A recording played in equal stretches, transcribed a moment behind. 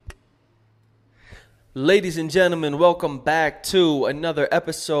Ladies and gentlemen, welcome back to another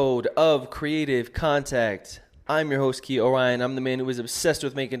episode of Creative Contact. I'm your host, Key Orion. I'm the man who is obsessed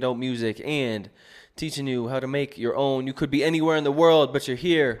with making dope music and teaching you how to make your own. You could be anywhere in the world, but you're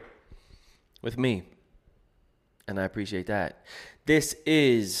here with me, and I appreciate that. This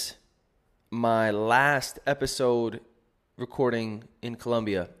is my last episode recording in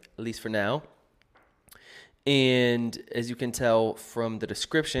Colombia, at least for now. And as you can tell from the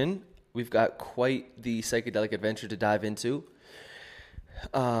description, we've got quite the psychedelic adventure to dive into.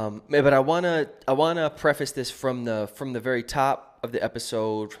 But I wanna preface this from the very top of the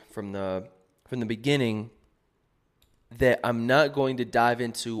episode, from the beginning, that I'm not going to dive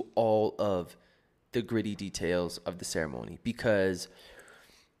into all of the gritty details of the ceremony because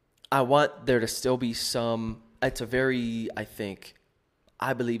I want there to still be some. I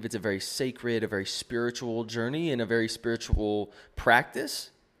believe it's a very sacred, a very spiritual journey, and a very spiritual practice.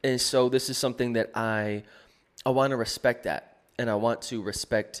 And so this is something that I want to respect that, and I want to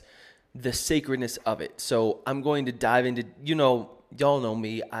respect the sacredness of it. So I'm going to dive into, y'all know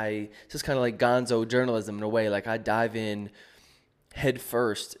me. It's just kind of like gonzo journalism in a way. Like I dive in head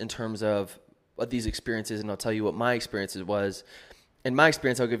first in terms of these experiences, and I'll tell you what my experiences was. In my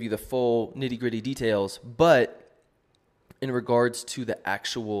experience, I'll give you the full nitty-gritty details. But in regards to the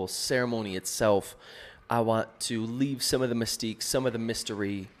actual ceremony itself, I want to leave some of the mystique, some of the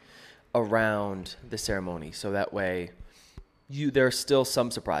mystery around the ceremony. So that way there are still some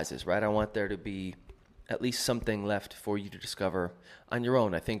surprises, right? I want there to be at least something left for you to discover on your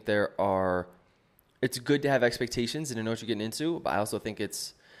own. I think it's good to have expectations and to know what you're getting into, but I also think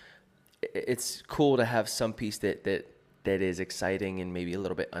it's cool to have some piece that is exciting and maybe a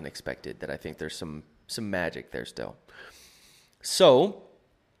little bit unexpected, that I think there's some magic there still. So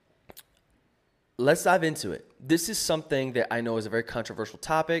let's dive into it. This is something that I know is a very controversial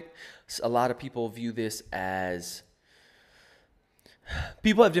topic. A lot of people view this as...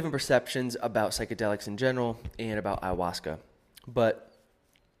 People have different perceptions about psychedelics in general and about ayahuasca. But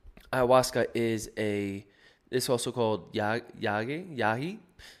ayahuasca it's also called yahi.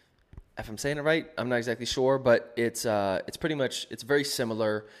 If I'm saying it right, I'm not exactly sure, but it's pretty much, it's very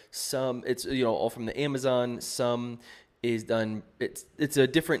similar. Some, it's, all from the Amazon. Some is done, it's a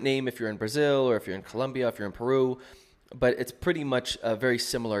different name if you're in Brazil or if you're in Colombia, if you're in Peru, but it's pretty much a very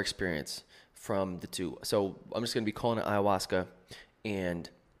similar experience from the two. So I'm just going to be calling it ayahuasca, and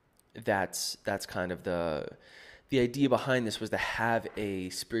that's kind of the idea behind this, was to have a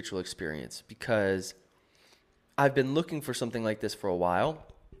spiritual experience, because I've been looking for something like this for a while.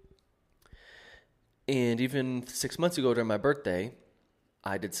 And even 6 months ago during my birthday,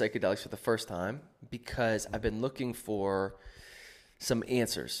 I did psychedelics for the first time because I've been looking for some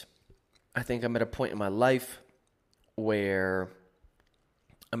answers. I think I'm at a point in my life where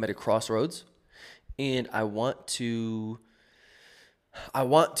I'm at a crossroads, and I want to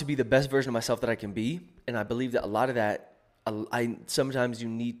be the best version of myself that I can be. And I believe that a lot of that, sometimes you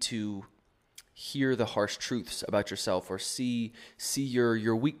need to hear the harsh truths about yourself, or see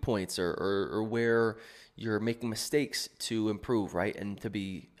your weak points, or where you're making mistakes to improve, right? And to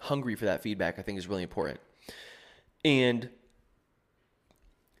be hungry for that feedback, I think, is really important. And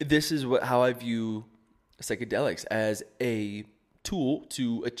this is how I view psychedelics, as a tool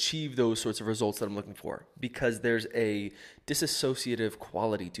to achieve those sorts of results that I'm looking for, because there's a disassociative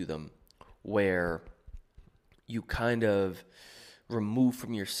quality to them where you kind of remove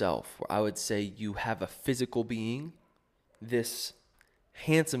from yourself, where I would say you have a physical being, this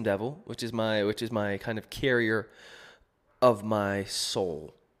handsome devil, which is my kind of carrier of my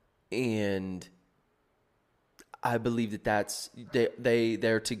soul. And I believe that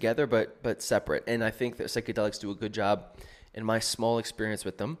they're together but separate. And I think that psychedelics do a good job, in my small experience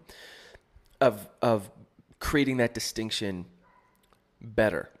with them, of creating that distinction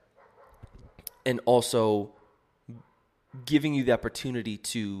better, and also giving you the opportunity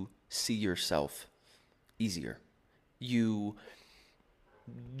to see yourself easier. I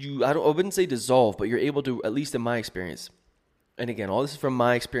wouldn't say dissolve, but you're able to, at least in my experience. And again, all this is from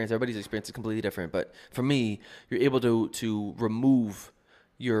my experience. Everybody's experience is completely different. But for me, you're able to remove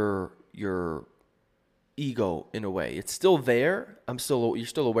your ego in a way. It's still there. You're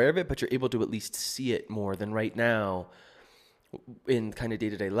still aware of it, but you're able to at least see it more than right now in kind of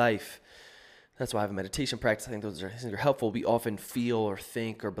day-to-day life. That's why I have a meditation practice. I think those things are helpful. We often feel or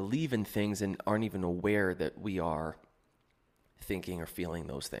think or believe in things and aren't even aware that we are thinking or feeling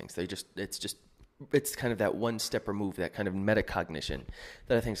those things. It's kind of that one step removed, that kind of metacognition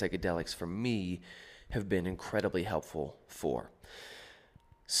that I think psychedelics, for me, have been incredibly helpful for.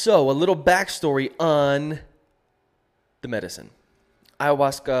 So, a little backstory on the medicine.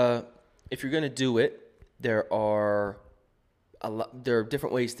 Ayahuasca if you're going to do it, there are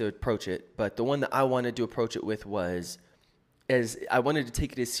different ways to approach it, but the one that I wanted to approach it with was as I wanted to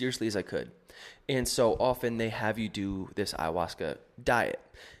take it as seriously as I could. And so often they have you do this ayahuasca diet.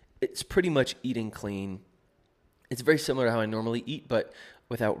 It's pretty much eating clean. It's very similar to how I normally eat, but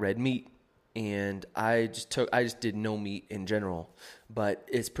without red meat. And I just did no meat in general, but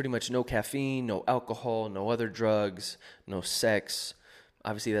it's pretty much no caffeine, no alcohol, no other drugs, no sex.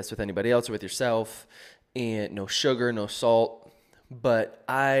 Obviously that's with anybody else or with yourself, and no sugar, no salt. But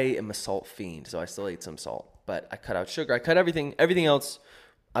I am a salt fiend, so I still ate some salt, but I cut out sugar. I cut everything else.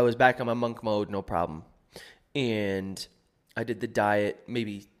 I was back on my monk mode, no problem. And I did the diet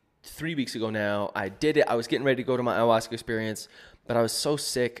maybe 3 weeks ago now. I did it. I was getting ready to go to my ayahuasca experience, but I was so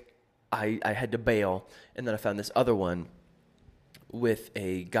sick. I had to bail, and then I found this other one with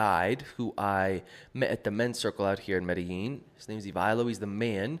a guide who I met at the men's circle out here in Medellin. His name is Ivilo. He's the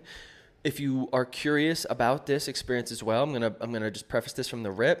man. If you are curious about this experience as well, I'm gonna just preface this from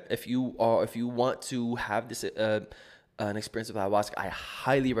the rip. If you want to have this an experience with ayahuasca, I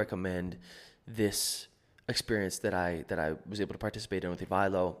highly recommend this experience that I was able to participate in with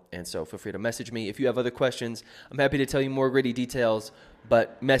Ivilo. And so feel free to message me. If you have other questions, I'm happy to tell you more gritty details,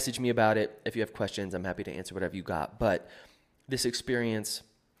 but message me about it. If you have questions, I'm happy to answer whatever you got. But this experience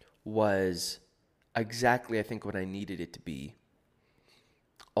was exactly, I think, what I needed it to be.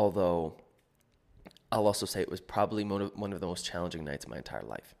 Although I'll also say it was probably one of the most challenging nights of my entire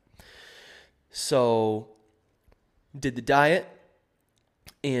life. So did the diet,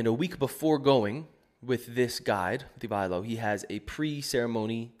 and a week before going with this guide, with Ivilo, he has a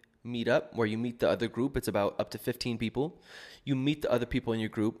pre-ceremony meetup where you meet the other group. It's about up to 15 people. You meet the other people in your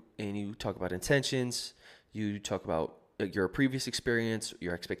group, and you talk about intentions. You talk about your previous experience,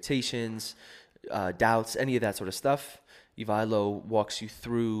 your expectations, doubts, any of that sort of stuff. Ivilo walks you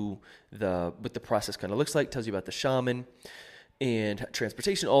through what the process kind of looks like, tells you about the shaman and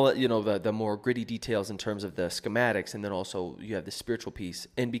transportation, all that, the more gritty details in terms of the schematics, and then also you have the spiritual piece.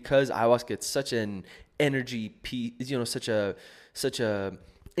 And because ayahuasca, it's such an energy piece, such a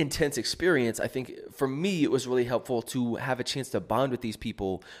intense experience, I think for me it was really helpful to have a chance to bond with these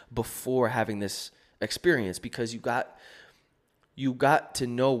people before having this experience, because you got to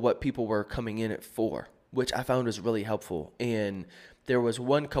know what people were coming in it for, which I found was really helpful. And there was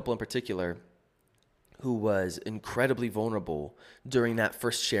one couple in particular who was incredibly vulnerable during that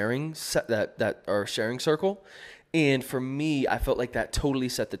first sharing circle. And for me, I felt like that totally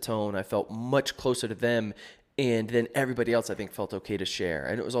set the tone. I felt much closer to them, and then everybody else, I think, felt okay to share.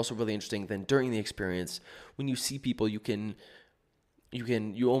 And it was also really interesting then during the experience, when you see people, you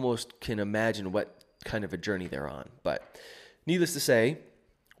almost can imagine what kind of a journey they're on. But needless to say,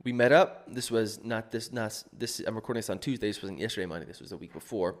 we met up. This was not this. I'm recording this on Tuesday. This wasn't yesterday, Monday. This was the week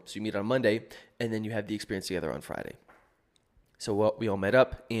before. So you meet on Monday, and then you have the experience together on Friday. So we all met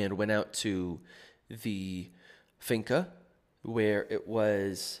up and went out to the finca where it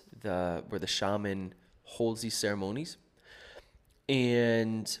was where the shaman holds these ceremonies,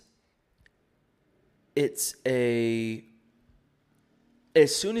 and it's as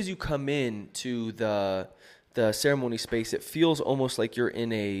soon as you come in to the ceremony space, it feels almost like you're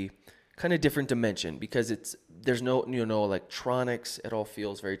in a kind of different dimension, because there's no electronics. It all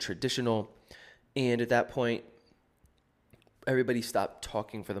feels very traditional. And at that point, everybody stopped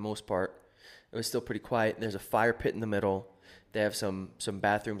talking for the most part. It was still pretty quiet. There's a fire pit in the middle. They have some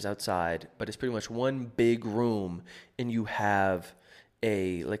bathrooms outside, but it's pretty much one big room, and you have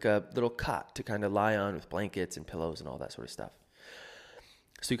a little cot to kind of lie on with blankets and pillows and all that sort of stuff.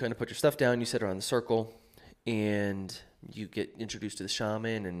 So you kind of put your stuff down, you sit around the circle, and you get introduced to the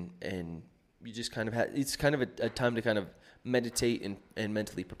shaman, and you just kind of it's kind of a time to kind of meditate and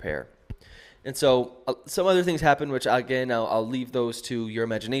mentally prepare. And so some other things happen, which again, I'll leave those to your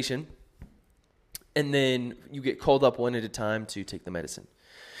imagination. And then you get called up one at a time to take the medicine.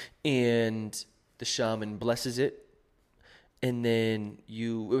 And the shaman blesses it. And then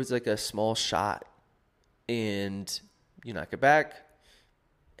it was like a small shot, and you knock it back,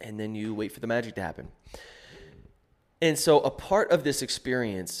 and then you wait for the magic to happen. And so a part of this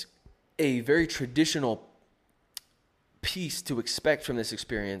experience, a very traditional piece to expect from this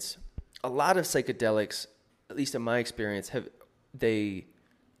experience, a lot of psychedelics, at least in my experience, it's a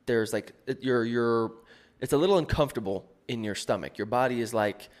little uncomfortable in your stomach. Your body is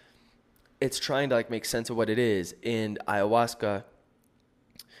like, it's trying to make sense of what it is. And ayahuasca,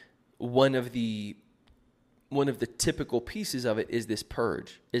 one of the typical pieces of it is this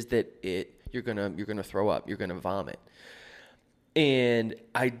purge, is that you're gonna throw up, you're gonna vomit. And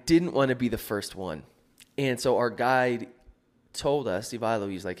I didn't want to be the first one. And so our guide told us, Steve Ilo,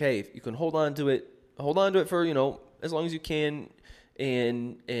 he's like, hey, if you can hold on to it for, as long as you can.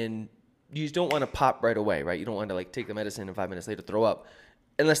 And you don't want to pop right away, right? You don't want to like take the medicine and 5 minutes later throw up,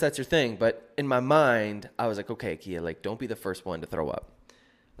 unless that's your thing. But in my mind, I was like, okay, Kia, like don't be the first one to throw up. I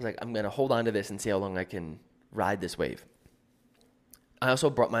was like, I'm going to hold on to this and see how long I can ride this wave. I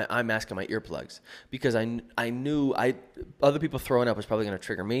also brought my eye mask and my earplugs because I knew other people throwing up was probably going to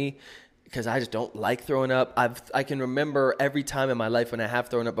trigger me because I just don't like throwing up. I can remember every time in my life when I have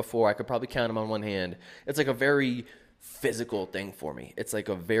thrown up before, I could probably count them on one hand. It's like a very physical thing for me. It's like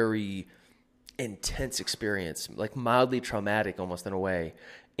a very intense experience, like mildly traumatic almost in a way.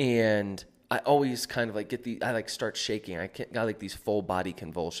 And I always kind of like I like start shaking. I got like these full body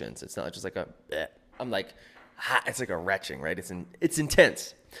convulsions. It's not just like I'm like, it's like a retching, right? It's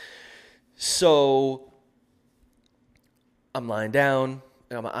intense. So I'm lying down,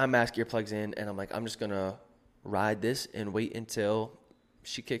 I got my eye mask, earplugs in, and I'm like, I'm just going to ride this and wait until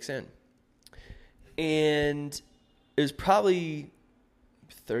she kicks in. And it was probably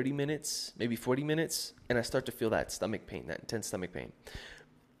 30 minutes, maybe 40 minutes, and I start to feel that stomach pain, that intense stomach pain.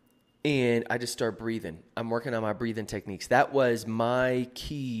 And I just start breathing. I'm working on my breathing techniques. That was my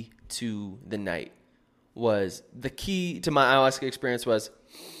key to the night. Was the key to my ayahuasca experience was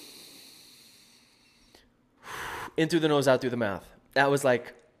in through the nose, out through the mouth. That was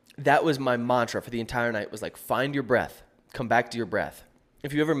my mantra for the entire night, was like, find your breath, come back to your breath.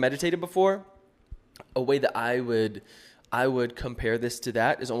 If you ever meditated before, a way that I would compare this to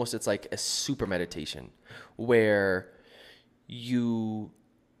that is almost, it's like a super meditation where you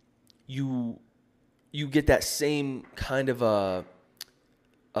get that same kind of a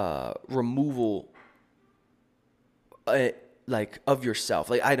removal like of yourself.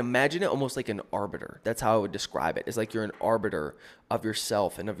 Like I'd imagine it almost like an arbiter. That's how I would describe it. It's like you're an arbiter of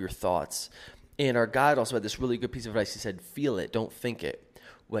yourself and of your thoughts. And our guide also had this really good piece of advice. He said, feel it, don't think it,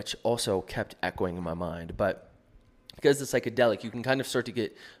 which also kept echoing in my mind. But because it's psychedelic, you can kind of start to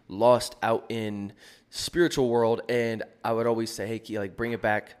get lost out in spiritual world. And I would always say, hey, Kia, like bring it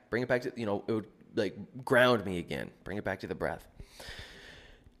back to, it would like ground me again, bring it back to the breath.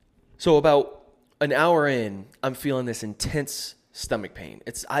 So about an hour in, I'm feeling this intense stomach pain.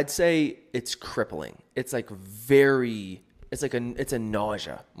 I'd say it's crippling. It's like it's a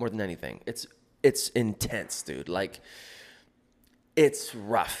nausea more than anything. It's intense, dude. Like it's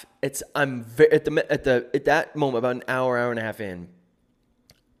rough. At that moment, about an hour and a half in,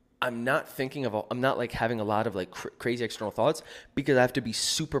 I'm not like having a lot of like crazy external thoughts because I have to be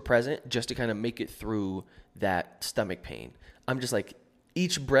super present just to kind of make it through that stomach pain. I'm just like,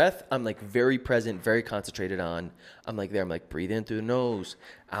 each breath, I'm like very present, very concentrated on. I'm like there. I'm like breathe in through the nose,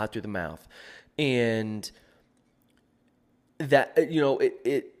 out through the mouth. And that,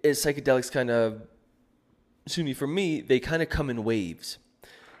 it as psychedelics kind of, for me, they kind of come in waves.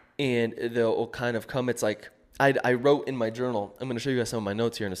 And they'll kind of come, it's like, I wrote in my journal, I'm going to show you guys some of my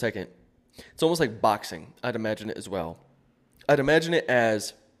notes here in a second. It's almost like boxing. I'd imagine it as well. I'd imagine it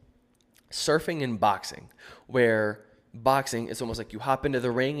as surfing and boxing, where boxing, it's almost like you hop into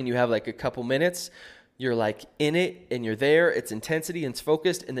the ring and you have like a couple minutes. You're like in it and you're there. It's intensity and it's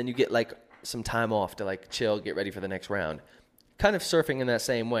focused. And then you get like some time off to like chill, get ready for the next round. Kind of surfing in that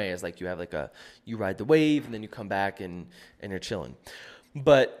same way as like you have like you ride the wave and then you come back and you're chilling.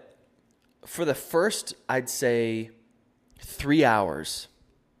 But for the first, I'd say 3 hours,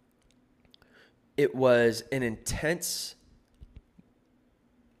 it was an intense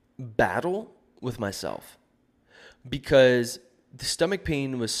battle with myself. Because the stomach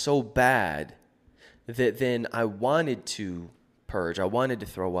pain was so bad that then I wanted to purge. I wanted to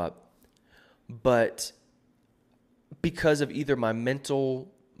throw up. But because of either my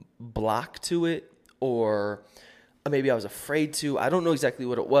mental block to it or maybe I was afraid to, I don't know exactly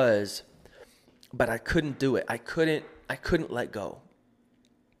what it was, but I couldn't do it. I couldn't let go.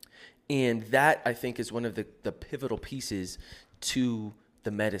 And that, I think, is one of the pivotal pieces to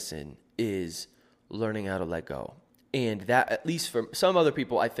the medicine, is learning how to let go. And that, at least for some other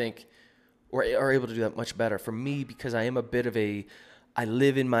people, I think, are able to do that much better. For me, because I am a bit of I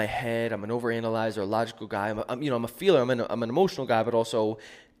live in my head. I'm an overanalyzer, a logical guy. I'm a feeler. I'm an emotional guy, but also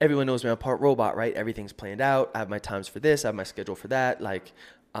everyone knows me. I'm part robot, right? Everything's planned out. I have my times for this. I have my schedule for that. Like,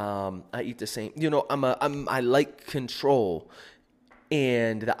 I eat the same. I like control,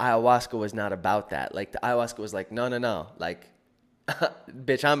 and the ayahuasca was not about that. Like the ayahuasca was like, no, like,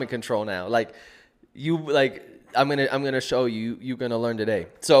 bitch, I'm in control now. Like, I'm gonna show you. You're gonna learn today.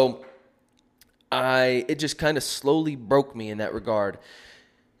 So it just kind of slowly broke me in that regard,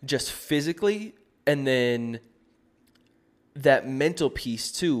 just physically, and then that mental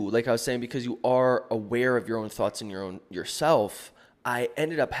piece too, like I was saying, because you are aware of your own thoughts and yourself, I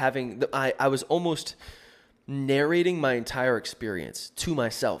ended up having, I was almost narrating my entire experience to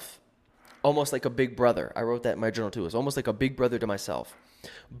myself, almost like a big brother. I wrote that in my journal too. It was almost like a big brother to myself.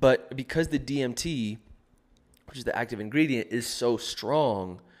 But because the DMT, which is the active ingredient, is so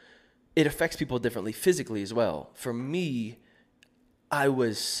strong, it affects people differently physically as well. For me,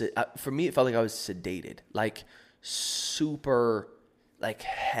 it felt like I was sedated, like super, like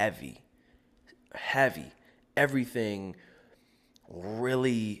heavy, everything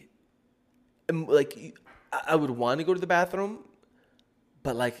really, like I would want to go to the bathroom,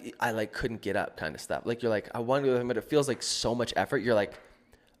 but like I like couldn't get up kind of stuff. Like you're like, I want to go to the bathroom, but it feels like so much effort. You're like,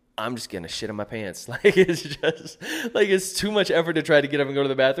 I'm just gonna shit in my pants. Like it's just like it's too much effort to try to get up and go to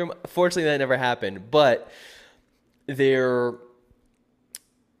the bathroom. Fortunately, that never happened. But there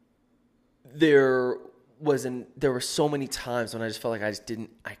were so many times when I just felt like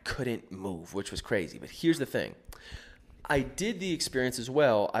I couldn't move, which was crazy. But here's the thing. I did the experience as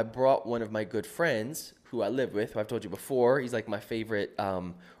well. I brought one of my good friends who I live with, who I've told you before. He's like my favorite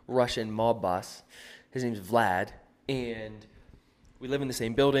Russian mob boss. His name's Vlad. And we live in the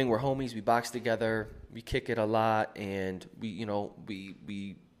same building. We're homies. We box together. We kick it a lot. And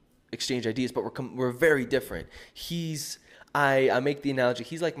we exchange ideas, but we're very different. I make the analogy.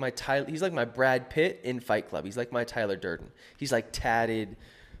 He's like my Brad Pitt in Fight Club. He's like my Tyler Durden. He's like tatted,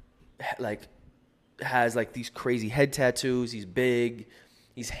 like has like these crazy head tattoos. He's big.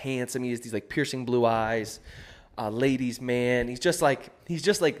 He's handsome. He has these like piercing blue eyes. Ladies man.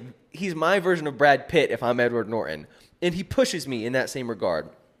 He's my version of Brad Pitt if I'm Edward Norton. And he pushes me in that same regard.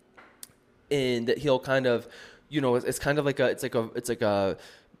 And that he'll kind of, it's kind of like a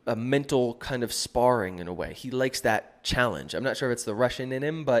mental kind of sparring in a way. He likes that challenge. I'm not sure if it's the Russian in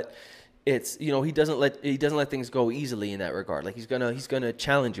him, but it's, he doesn't let things go easily in that regard. Like he's gonna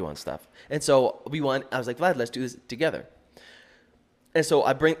challenge you on stuff. And so I was like, Vlad, let's do this together. And so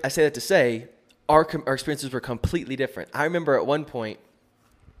I say that to say our experiences were completely different. I remember at one point,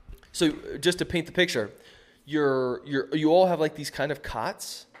 so just to paint the picture, you all have like these kind of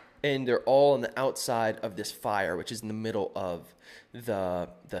cots, and they're all on the outside of this fire, which is in the middle of the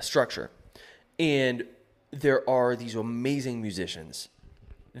structure. And there are these amazing musicians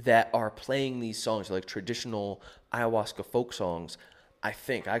that are playing these songs, like traditional ayahuasca folk songs. I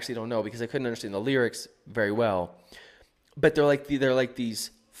actually don't know because I couldn't understand the lyrics very well. But they're like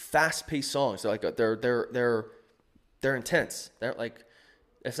these fast-paced songs. They're intense. They're like,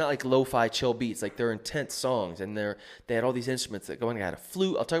 it's not like lo-fi chill beats. Like they're intense songs, and they had all these instruments that go in. I had a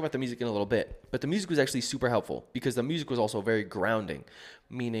flute. I'll talk about the music in a little bit, but the music was actually super helpful because the music was also very grounding,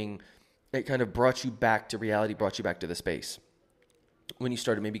 meaning it kind of brought you back to reality, brought you back to the space when you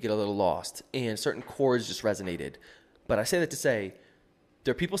started maybe get a little lost, and certain chords just resonated. But I say that to say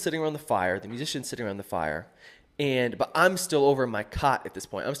there are people sitting around the fire, the musicians sitting around the fire, but I'm still over in my cot at this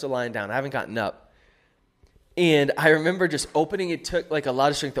point. I'm still lying down. I haven't gotten up. And I remember just it took like a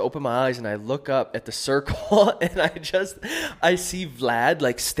lot of strength to open my eyes, and I look up at the circle and I see Vlad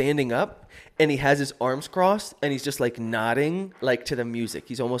like standing up, and he has his arms crossed, and he's just like nodding like to the music.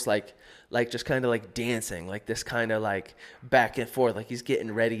 He's almost like just kind of like dancing, like this kind of like back and forth, like he's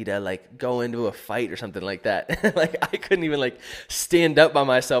getting ready to like go into a fight or something like that. Like I couldn't even like stand up by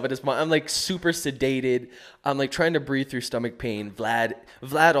myself at this point. I'm like super sedated. I'm like trying to breathe through stomach pain.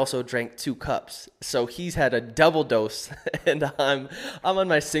 Vlad also drank 2 cups, so he's had a double dose, and I'm on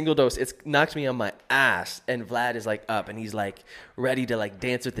my single dose. It's knocked me on my ass, and Vlad is like up, and he's like ready to like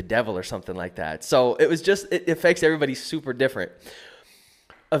dance with the devil or something like that. So it affects everybody super different.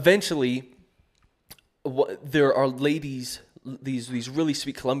 Eventually, there are ladies, these really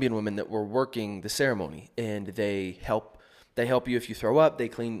sweet Colombian women that were working the ceremony, and they help you if you throw up. They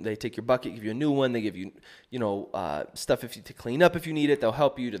take your bucket, give you a new one. They give you, stuff to clean up if you need it. They'll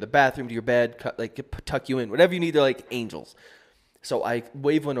help you to the bathroom, to your bed, tuck you in, whatever you need. They're like angels. So I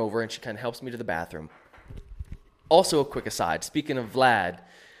wave one over, and she kind of helps me to the bathroom. Also, a quick aside, speaking of Vlad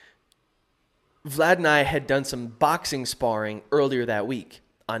and I had done some boxing sparring earlier that week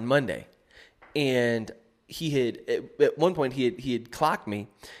on Monday, and at one point he had clocked me,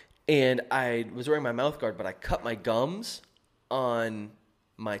 and I was wearing my mouth guard, but I cut my gums on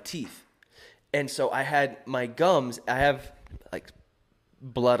my teeth, and so I had my gums. I have like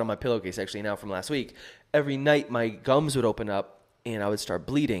blood on my pillowcase actually now from last week. Every night my gums would open up, and I would start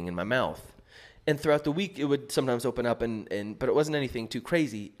bleeding in my mouth. And throughout the week, it would sometimes open up, but it wasn't anything too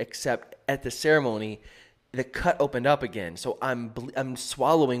crazy, except at the ceremony, the cut opened up again. So I'm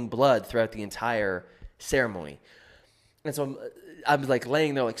swallowing blood throughout the entire ceremony. And so I'm like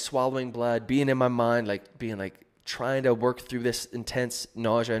laying there, like swallowing blood, being in my mind, like being like, trying to work through this intense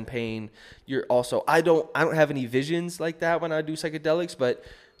nausea and pain. You're also, I don't have any visions like that when I do psychedelics, but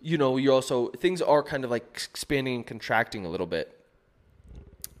you know, you're also, things are kind of like expanding and contracting a little bit.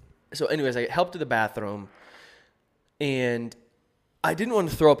 So anyways, I helped to the bathroom, and I didn't want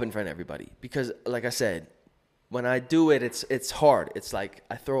to throw up in front of everybody because, like I said, when I do it, it's hard. It's like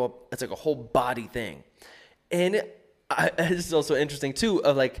I throw up. It's like a whole body thing, and this is also interesting too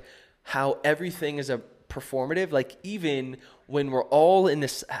of like how everything is a performative. Like even when we're all in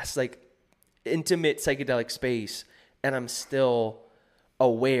this like intimate psychedelic space, and I'm still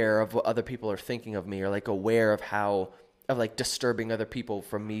aware of what other people are thinking of me, or like aware of how of like disturbing other people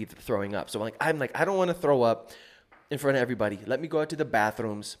from me throwing up. So I'm like I don't want to throw up in front of everybody. Let me go out to the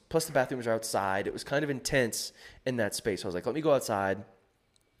bathrooms. Plus the bathrooms are outside. It was kind of intense in that space. So I was like, let me go outside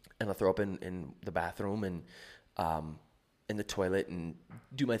and I'll throw up in the bathroom and in the toilet and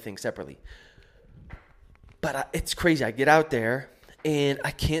do my thing separately. But it's crazy. I get out there and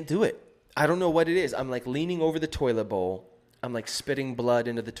I can't do it. I don't know what it is. I'm like leaning over the toilet bowl. I'm like spitting blood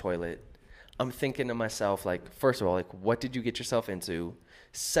into the toilet. I'm thinking to myself, like, first of all, like, what did you get yourself into?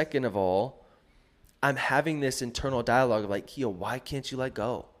 Second of all, I'm having this internal dialogue of like, Kia, why can't you let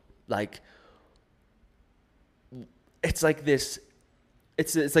go? Like, it's like this,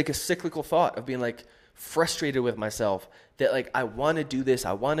 it's like a cyclical thought of being like frustrated with myself that like, I want to do this.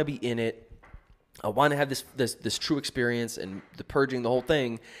 I want to be in it. I want to have this true experience and the purging, the whole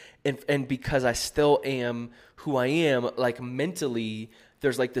thing. And because I still am who I am, like mentally,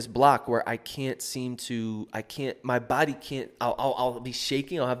 there's like this block where my body can't, I'll be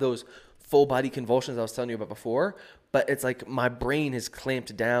shaking. I'll have those full body convulsions I was telling you about before, but it's like my brain is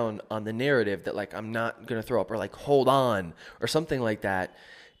clamped down on the narrative that like I'm not going to throw up or like hold on or something like that.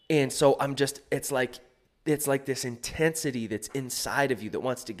 And so it's like this intensity that's inside of you that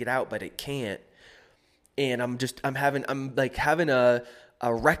wants to get out, but it can't. And I'm having a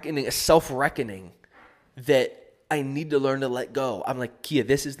reckoning, a self-reckoning that I need to learn to let go. I'm like, Kia,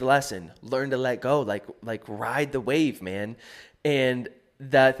 this is the lesson. Learn to let go, like ride the wave, man. And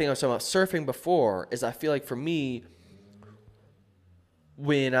that thing I was talking about surfing before is I feel like for me,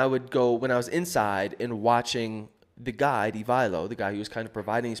 when I was inside and watching the guide, Ivilo, the guy who was kind of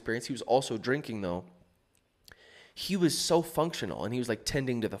providing the experience, he was also drinking though. He was so functional and he was like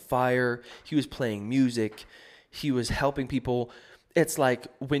tending to the fire. He was playing music. He was helping people. It's like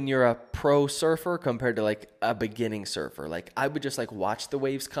when you're a pro surfer compared to like a beginning surfer. Like I would just like watch the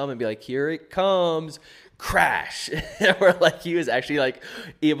waves come and be like, here it comes, crash. Or like he was actually like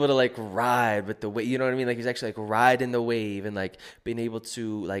able to like ride with the wave. You know what I mean? Like he's actually like riding the wave and like being able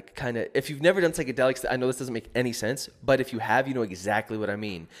to like kind of, if you've never done psychedelics, I know this doesn't make any sense, but if you have, you know exactly what I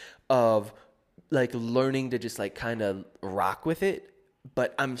mean of like learning to just like kind of rock with it.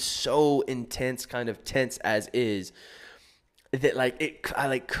 But I'm so kind of tense as is, that I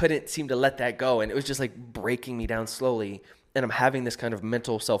like couldn't seem to let that go, and it was just like breaking me down slowly, and I'm having this kind of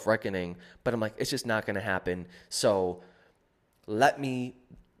mental self-reckoning, but I'm like, it's just not going to happen. So I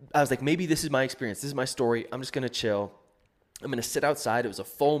was like, maybe this is my experience. This is my story. I'm just going to chill. I'm going to sit outside. It was a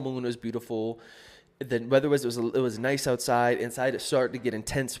full moon. It was beautiful. The weather it was nice outside. Inside it started to get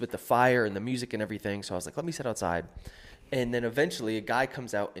intense with the fire and the music and everything. So I was like, let me sit outside. And then eventually a guy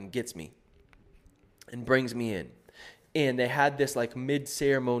comes out and gets me and brings me in. And they had this like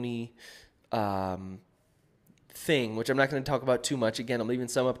mid-ceremony thing, which I'm not going to talk about too much. Again, I'm leaving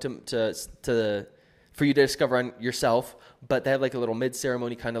some up to for you to discover on yourself. But they had like a little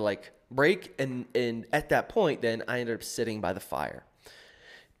mid-ceremony kind of like break. And at that point, then I ended up sitting by the fire.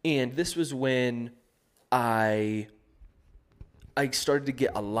 And this was when I started to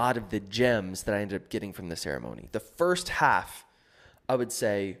get a lot of the gems that I ended up getting from the ceremony. The first half, I would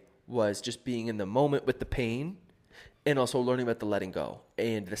say, was just being in the moment with the pain and also learning about the letting go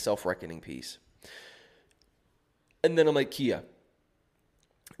and the self-reckoning piece. And then I'm like, Kia,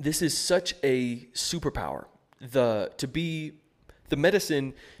 this is such a superpower. The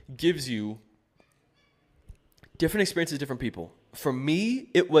medicine gives you different experiences, different people. For me,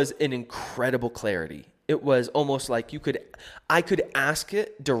 it was an incredible clarity. It was almost like I could ask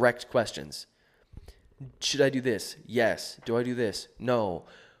it direct questions. Should I do this? Yes. Do I do this? No.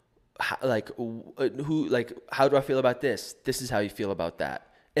 How do I feel about this? This is how you feel about that.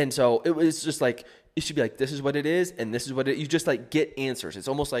 And so it was just like, it should be like, this is what it is, and this is what you just like get answers. It's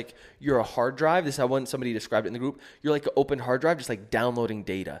almost like you're a hard drive. This is how somebody described it in the group. You're like an open hard drive, just like downloading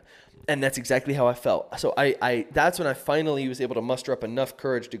data. And that's exactly how I felt. So that's when I finally was able to muster up enough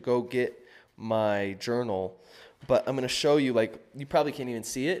courage to go get my journal. But I'm going to show you, like, you probably can't even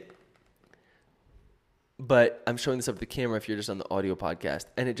see it, but I'm showing this up to the camera if you're just on the audio podcast.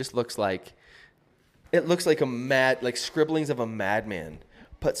 And it just looks like it looks like like scribblings of a madman.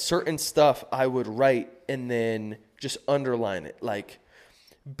 But certain stuff I would write and then just underline it, like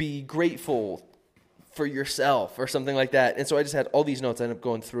be grateful for yourself or something like that. And so I just had all these notes. I ended up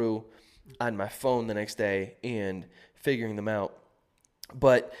going through on my phone the next day and figuring them out.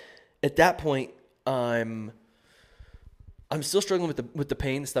 But at that point, I'm still struggling with the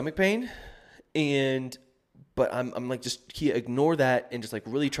pain, the stomach pain, but I'm like, just ignore that and just like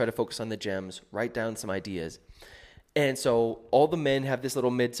really try to focus on the gems, write down some ideas. And so all the men have this little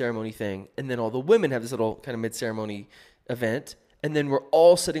mid-ceremony thing, and then all the women have this little kind of mid-ceremony event, and then we're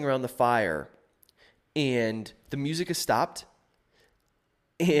all sitting around the fire, and the music has stopped,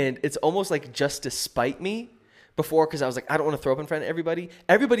 and it's almost like just to spite me before, because I was like, I don't want to throw up in front of everybody.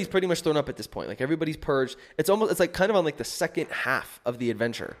 Everybody's pretty much thrown up at this point. Like, everybody's purged. It's like kind of on like the second half of the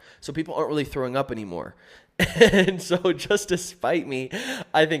adventure. So people aren't really throwing up anymore. And so just to spite me,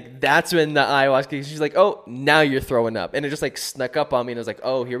 I think that's when the ayahuasca, she's like, oh, now you're throwing up. And it just like snuck up on me, and I was like,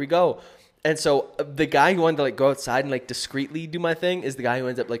 oh, here we go. And so the guy who wanted to like go outside and like discreetly do my thing is the guy who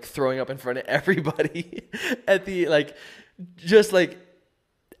ends up like throwing up in front of everybody at the like, just like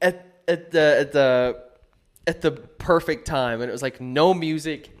at the perfect time. And it was like no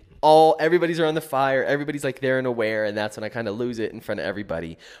music, everybody's around the fire, everybody's like there and aware, and that's when I kind of lose it in front of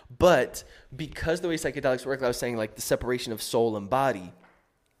everybody. But because the way psychedelics work, I was saying like the separation of soul and body,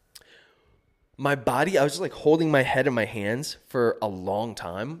 my body, I was just like holding my head in my hands for a long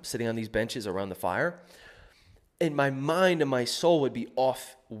time, sitting on these benches around the fire. And my mind and my soul would be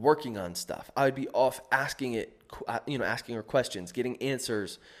off working on stuff. I would be off asking her questions, getting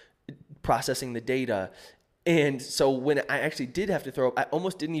answers, processing the data. And so when I actually did have to throw up, I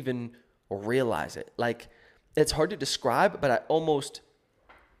almost didn't even realize it. Like, it's hard to describe, but I almost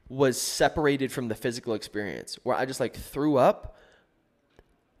was separated from the physical experience, where I just like threw up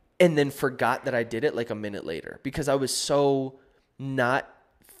and then forgot that I did it like a minute later, because I was so not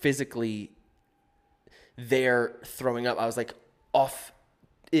physically there throwing up. I was like off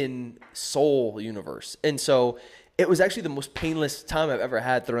in soul universe. And so it was actually the most painless time I've ever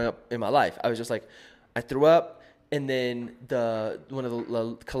had throwing up in my life. I was just like, I threw up, and then one of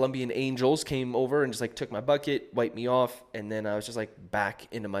the Colombian angels came over and just like took my bucket, wiped me off, and then I was just like back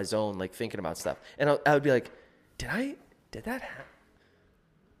into my zone, like thinking about stuff. And I would be like, did that happen?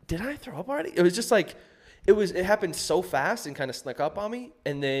 Did I throw up already? It was just like, it happened so fast and kind of snuck up on me.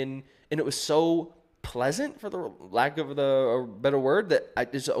 And it was so pleasant, for the lack of a better word, that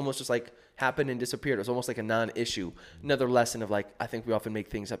it's almost just like happened and disappeared. It was almost like a non-issue. Another lesson of like, I think we often make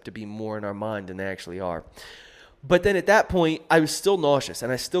things up to be more in our mind than they actually are. But then at that point, I was still nauseous,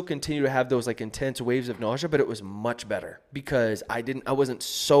 and I still continue to have those like intense waves of nausea, but it was much better because I wasn't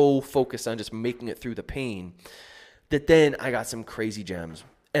so focused on just making it through the pain, that then I got some crazy gems.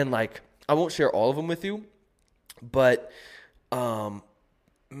 And like, I won't share all of them with you, but, and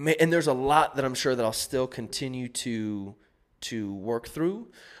there's a lot that I'm sure that I'll still continue to work through.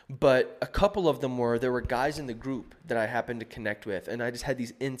 But a couple of them there were guys in the group that I happened to connect with, and I just had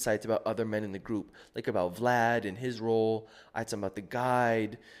these insights about other men in the group, like about Vlad and his role. I had some about the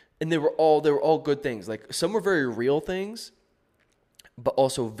guide, and they were all good things. Like, some were very real things, but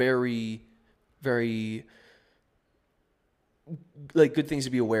also very, very like good things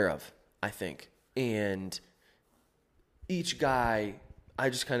to be aware of, I think. And each guy, I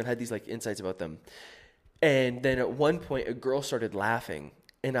just kind of had these like insights about them. And then at one point, a girl started laughing.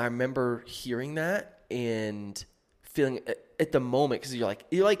 And I remember hearing that and feeling at the moment, because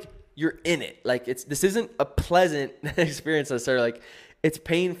you're in it. Like, this isn't a pleasant experience necessarily. Like, it's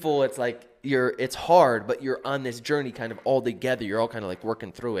painful. It's like it's hard, but you're on this journey kind of all together. You're all kind of like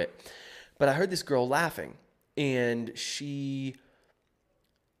working through it. But I heard this girl laughing, and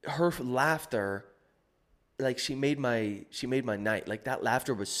her laughter, like, she made my night. Like, that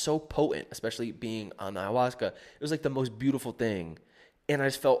laughter was so potent, especially being on ayahuasca. It was like the most beautiful thing. And I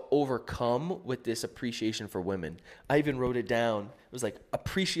just felt overcome with this appreciation for women. I even wrote it down. It was like,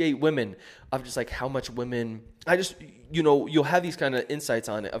 appreciate women. Of just like how much women, you'll have these kind of insights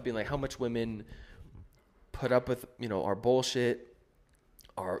on it, of being like how much women put up with, our bullshit,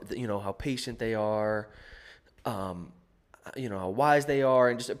 how patient they are, how wise they are,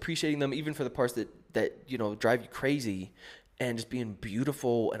 and just appreciating them even for the parts that drive you crazy, and just being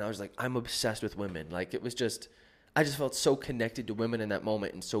beautiful. And I was like, I'm obsessed with women. Like, it was just, I just felt so connected to women in that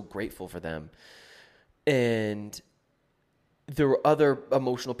moment and so grateful for them. And there were other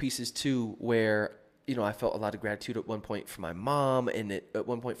emotional pieces too, where, I felt a lot of gratitude at one point for my mom, and at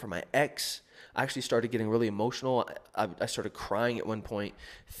one point for my ex. I actually started getting really emotional. I started crying at one point,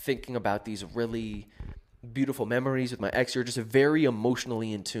 thinking about these really beautiful memories with my ex. You're just very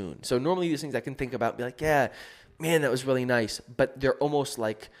emotionally in tune. So normally these things I can think about and be like, yeah, man, that was really nice. But they're almost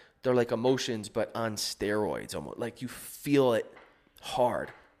like, they're like emotions, but on steroids almost. Like you feel it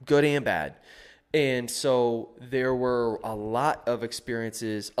hard, good and bad. And so there were a lot of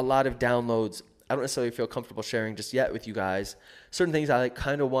experiences, a lot of downloads. I don't necessarily feel comfortable sharing just yet with you guys. Certain things I like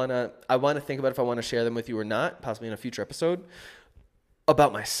kind of want to think about if I want to share them with you or not, possibly in a future episode,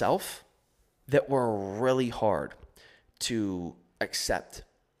 about myself that were really hard to accept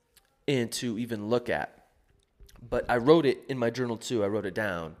and to even look at. But I wrote it in my journal too. I wrote it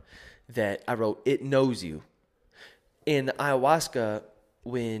down that I wrote, it knows you. In the ayahuasca,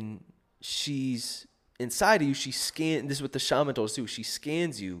 when she's inside of you, she scans, this is what the shaman told us too, she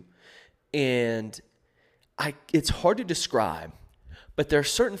scans you, and it's hard to describe, but there are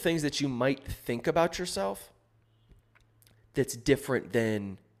certain things that you might think about yourself that's different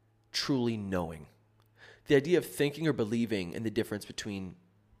than truly knowing. The idea of thinking or believing and the difference between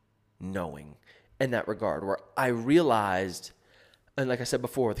knowing in that regard, where I realized, and like I said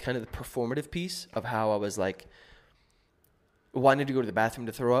before, the kind of the performative piece of how I was like wanting to go to the bathroom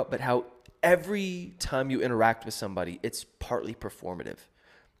to throw up, but how every time you interact with somebody, it's partly performative.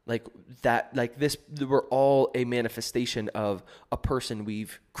 Like that, like this, we're all a manifestation of a person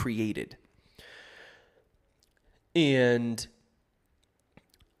we've created. And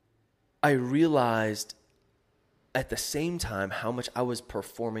I realized at the same time how much I was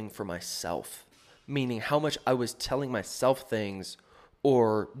performing for myself, meaning how much I was telling myself things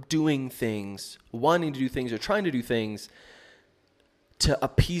or doing things, wanting to do things or trying to do things to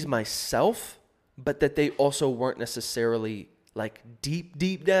appease myself, but that they also weren't necessarily like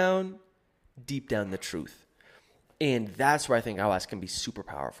deep down the truth. And that's where I think ayahuasca can be super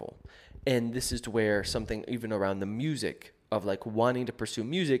powerful. And this is to where something even around the music of like wanting to pursue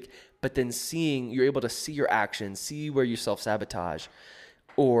music, but then you're able to see your actions, see where you self-sabotage,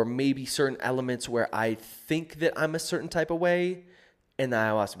 or maybe certain elements where I think that I'm a certain type of way. And I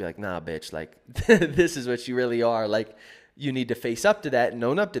also be like, nah, bitch, like this is what you really are. Like you need to face up to that and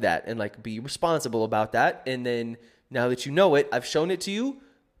own up to that and like be responsible about that. And then now that you know it, I've shown it to you.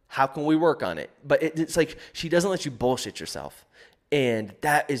 How can we work on it? But it's like she doesn't let you bullshit yourself. And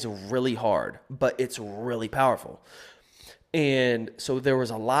that is really hard, but it's really powerful. And so there was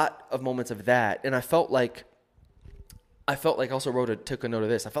a lot of moments of that. And I felt like I also took a note of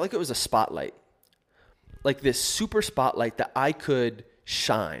this. I felt like it was a spotlight, like this super spotlight that I could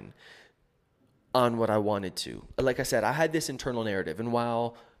shine on what I wanted to. Like I said, I had this internal narrative. And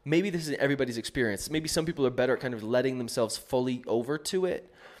while maybe this isn't everybody's experience, maybe some people are better at kind of letting themselves fully over to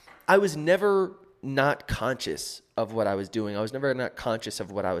it, I was never not conscious of what I was doing. I was never not conscious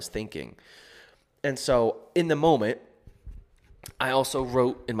of what I was thinking. And so in the moment, I also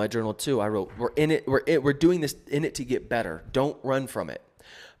wrote in my journal too, I wrote, we're doing this in it to get better. Don't run from it.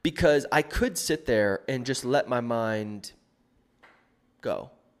 Because I could sit there and just let my mind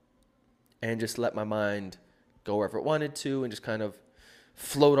go. And just let my mind go wherever it wanted to and just kind of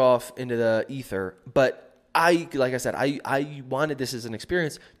float off into the ether. But like I said, I wanted this as an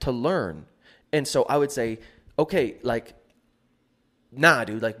experience to learn. And so I would say, okay, like, nah,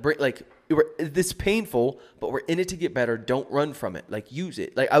 dude, this is painful, but we're in it to get better. Don't run from it. Like, use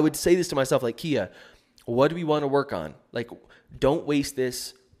it. Like, I would say this to myself, like, Kia, what do we want to work on? Like, don't waste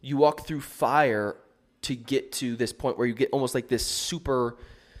this. You walk through fire to get to this point where you get almost like this super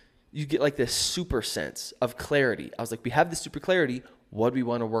sense of clarity. I was like, we have this super clarity. What do we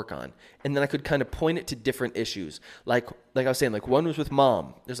want to work on? And then I could kind of point it to different issues. Like I was saying, like one was with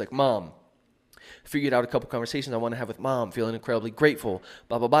mom. There's like, mom, figured out a couple conversations I want to have with mom, feeling incredibly grateful,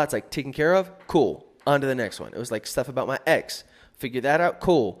 blah, blah, blah. It's like taken care of. Cool. On to the next one. It was like stuff about my ex. Figure that out.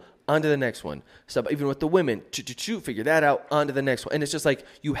 Cool. On to the next one. Stuff even with the women. Figure that out. On to the next one. And it's just like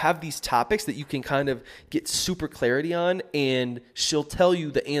you have these topics that you can kind of get super clarity on, and she'll tell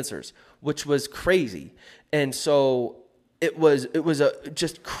you the answers, which was crazy. And so it was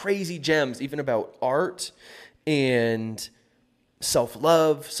just crazy gems, even about art and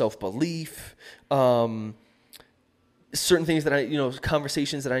self-love, self-belief, certain things that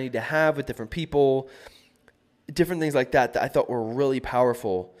conversations that I need to have with different people, different things like that I thought were really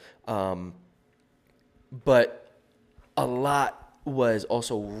powerful. But a lot was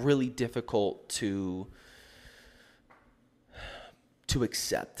also really difficult to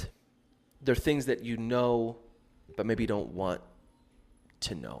accept. There are things that you know, but maybe don't want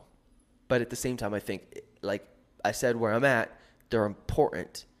to know. But at the same time, I think, like I said, where I'm at, they're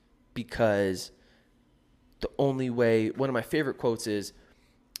important because the only way, one of my favorite quotes is,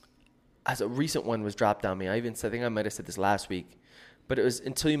 as a recent one was dropped on me, I think I might have said this last week, but it was,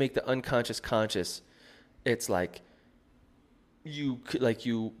 until you make the unconscious conscious, It's like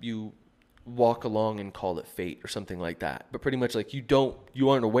you walk along and call it fate or something like that. But pretty much like you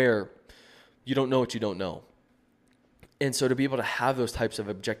aren't aware, you don't know what you don't know. And so to be able to have those types of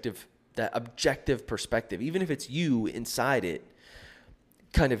that objective perspective, even if it's you inside it,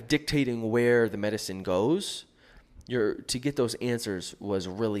 kind of dictating where the medicine goes, to get those answers was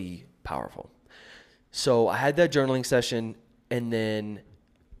really powerful. So I had that journaling session, and then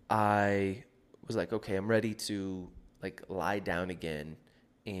I was like, okay, I'm ready to like lie down again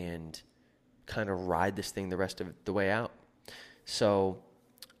and kind of ride this thing the rest of the way out. So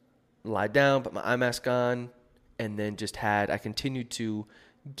lied down, put my eye mask on, and then I continued to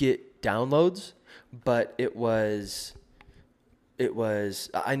get downloads, but it was,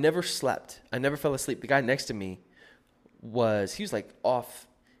 I never slept. I never fell asleep. The guy next to me he was like off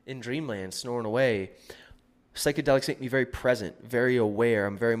in dreamland, snoring away. Psychedelics make me very present, very aware.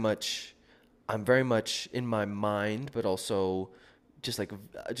 I'm very much in my mind, but also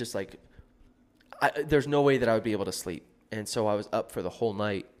there's no way that I would be able to sleep. And so I was up for the whole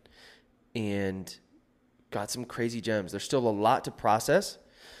night and got some crazy gems. There's still a lot to process.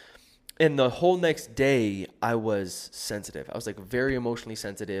 And the whole next day, I was sensitive. I was like very emotionally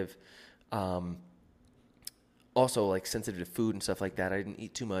sensitive. Also like sensitive to food and stuff like that. I didn't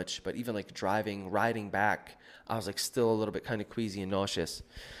eat too much, but even like riding back, I was like still a little bit kind of queasy and nauseous.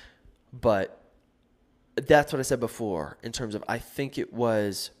 But that's what I said before in terms of, I think it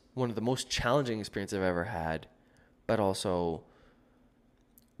was one of the most challenging experiences I've ever had, but also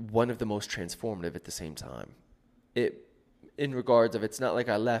one of the most transformative at the same time. In regards of, it's not like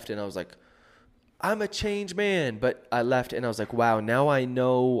I left and I was like, I'm a changed man, but I left and I was like, wow, now I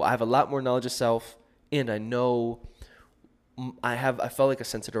know, I have a lot more knowledge of self, and I know I felt like a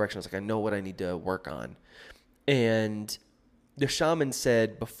sense of direction. I was like, I know what I need to work on. And the shaman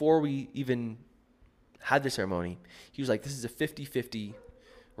said, before we even had the ceremony, he was like, this is a 50-50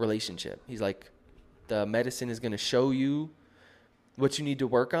 relationship. He's like, the medicine is going to show you what you need to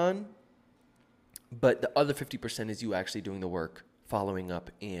work on, but the other 50% is you actually doing the work, following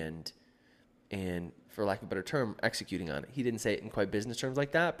up, and for lack of a better term, executing on it. He didn't say it in quite business terms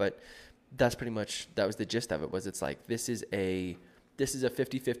like that, but that was the gist of it. It's like, this is a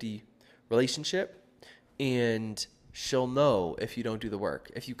 50-50 relationship, and she'll know if you don't do the work.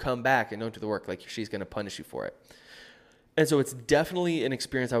 If you come back and don't do the work, like, she's going to punish you for it. And so it's definitely an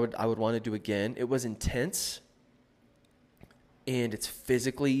experience I would want to do again. It was intense, and it's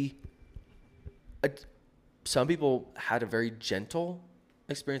physically. Some people had a very gentle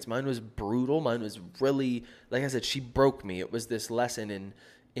experience. Mine was brutal. Mine was really, like I said, she broke me. It was this lesson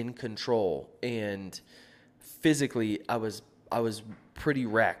in control, and physically I was pretty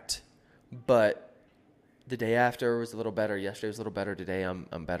wrecked. But the day after was a little better. Yesterday was a little better. Today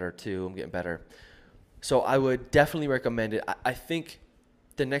I'm better too. I'm getting better. So I would definitely recommend it. I think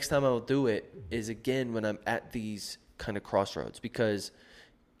the next time I'll do it is again when I'm at these kind of crossroads, because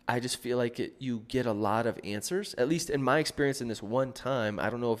I just feel like you get a lot of answers, at least in my experience in this one time. I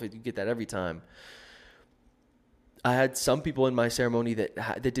don't know if you get that every time. I had some people in my ceremony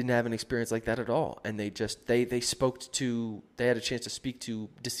that didn't have an experience like that at all. And they had a chance to speak to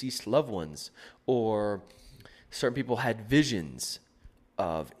deceased loved ones, or certain people had visions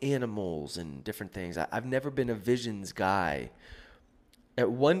of animals and different things. I've never been a visions guy.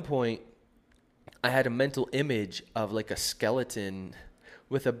 At one point, I had a mental image of like a skeleton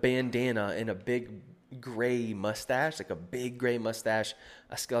with a bandana and a big gray mustache, a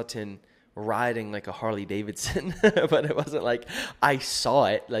skeleton riding like a Harley Davidson. But it wasn't like I saw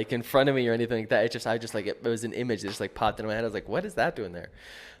it like in front of me or anything like that. It was an image that just like popped in my head. I was like, what is that doing there?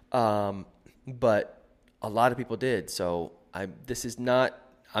 But a lot of people did. So I'm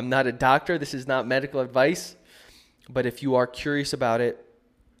not a doctor. This is not medical advice. But if you are curious about it,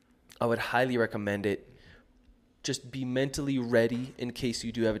 I would highly recommend it. Just be mentally ready in case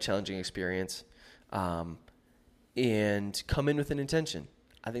you do have a challenging experience, and come in with an intention.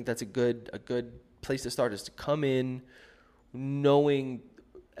 I think that's a good place to start, is to come in knowing,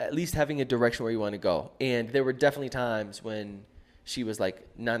 at least having a direction where you want to go. And there were definitely times when she was like,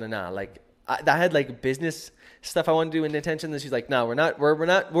 nah. Like I had like business stuff I wanted to do in intention. And she's like, no, we're not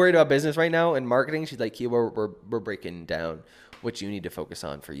worried about business right now and marketing. She's like, we're breaking down what you need to focus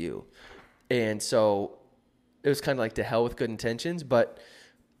on for you. And so it was kind of like, to hell with good intentions, but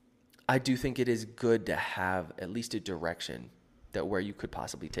I do think it is good to have at least a direction that where you could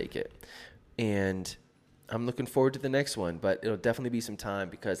possibly take it. And I'm looking forward to the next one, but it'll definitely be some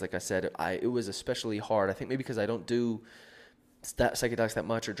time, because like I said, it was especially hard. I think maybe because I don't do psychedelics that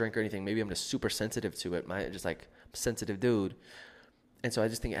much or drink or anything. Maybe I'm just super sensitive to it. I'm a sensitive dude. And so I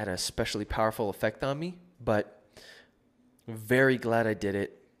just think it had an especially powerful effect on me. But very glad I did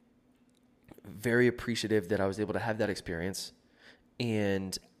it. Very appreciative that I was able to have that experience.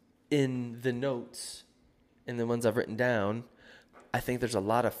 And in the notes, in the ones I've written down, I think there's a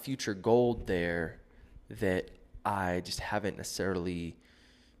lot of future gold there that I just haven't necessarily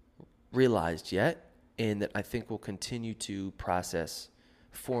realized yet, and that I think will continue to process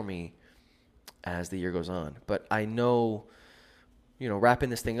for me as the year goes on. But I know, wrapping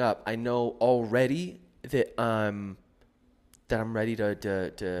this thing up, I know already that I'm ready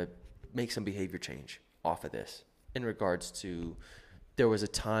to make some behavior change off of this, in regards to, there was a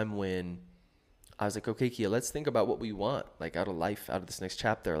time when I was like, okay, Kia, let's think about what we want, like, out of life, out of this next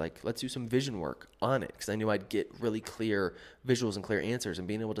chapter. Like, let's do some vision work on it, because I knew I'd get really clear visuals and clear answers, and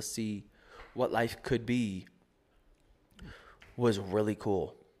being able to see what life could be was really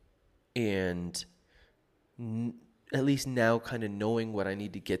cool. And at least now kind of knowing what I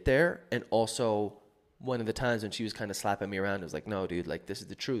need to get there. And also, one of the times when she was kind of slapping me around, it was like, no, dude, like, this is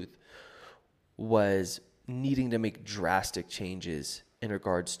the truth, was needing to make drastic changes in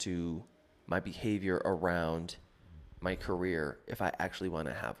regards to my behavior around my career if I actually want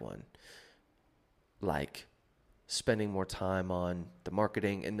to have one. Like, spending more time on the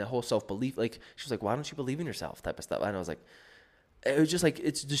marketing and the whole self-belief. Like, she was like, why don't you believe in yourself, type of stuff. And I was like, it was just like,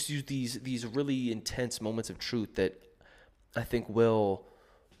 it's just these really intense moments of truth that I think will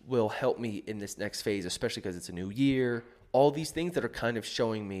help me in this next phase, especially because it's a new year. All these things that are kind of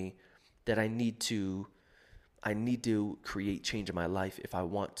showing me that I need to create change in my life if I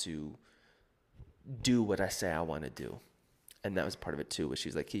want to do what I say I want to do. And that was part of it too, was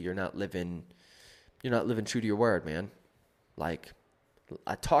she's like, hey, you're not living true to your word, man. Like,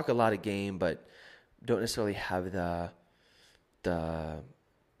 I talk a lot of game, but don't necessarily have I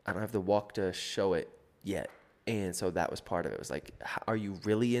don't have the walk to show it yet. And so that was part of it. It was like, are you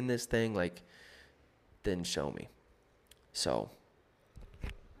really in this thing? Like, then show me. So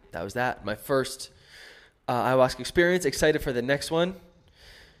that was that. My first ayahuasca experience. Excited for the next one.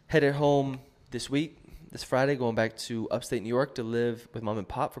 Headed home this Friday, going back to upstate New York to live with mom and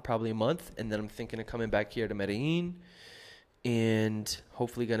pop for probably a month. And then I'm thinking of coming back here to Medellin, and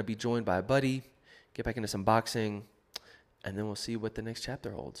hopefully going to be joined by a buddy, get back into some boxing, and then we'll see what the next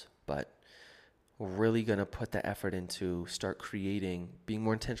chapter holds. But we're really going to put the effort into being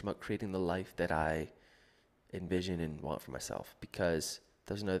more intentional about creating the life that I envision and want for myself. Because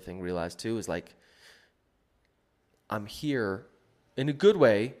there's another thing I realized too, is like, I'm here in a good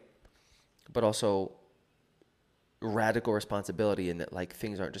way, but also radical responsibility, in that, like,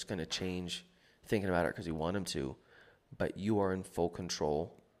 things aren't just going to change thinking about it because you want them to, but you are in full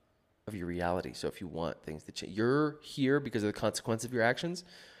control of your reality. So if you want things to change, you're here because of the consequence of your actions,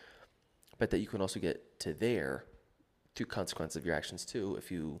 but that you can also get to there through consequence of your actions too,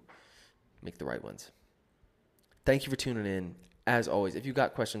 if you make the right ones. Thank you for tuning in. As always, if you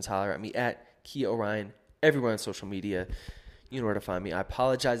got questions, holler at me at Kia Orion, everywhere on social media. You know where to find me. I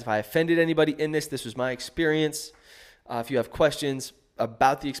apologize if I offended anybody in this. This was my experience. If you have questions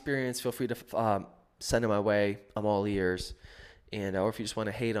about the experience, feel free to send them my way. I'm all ears. And or if you just want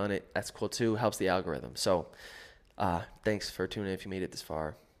to hate on it, that's cool too. Helps the algorithm. So thanks for tuning in if you made it this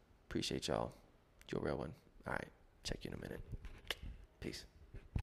far. Appreciate y'all. You're a real one. All right. Check you in a minute. Peace.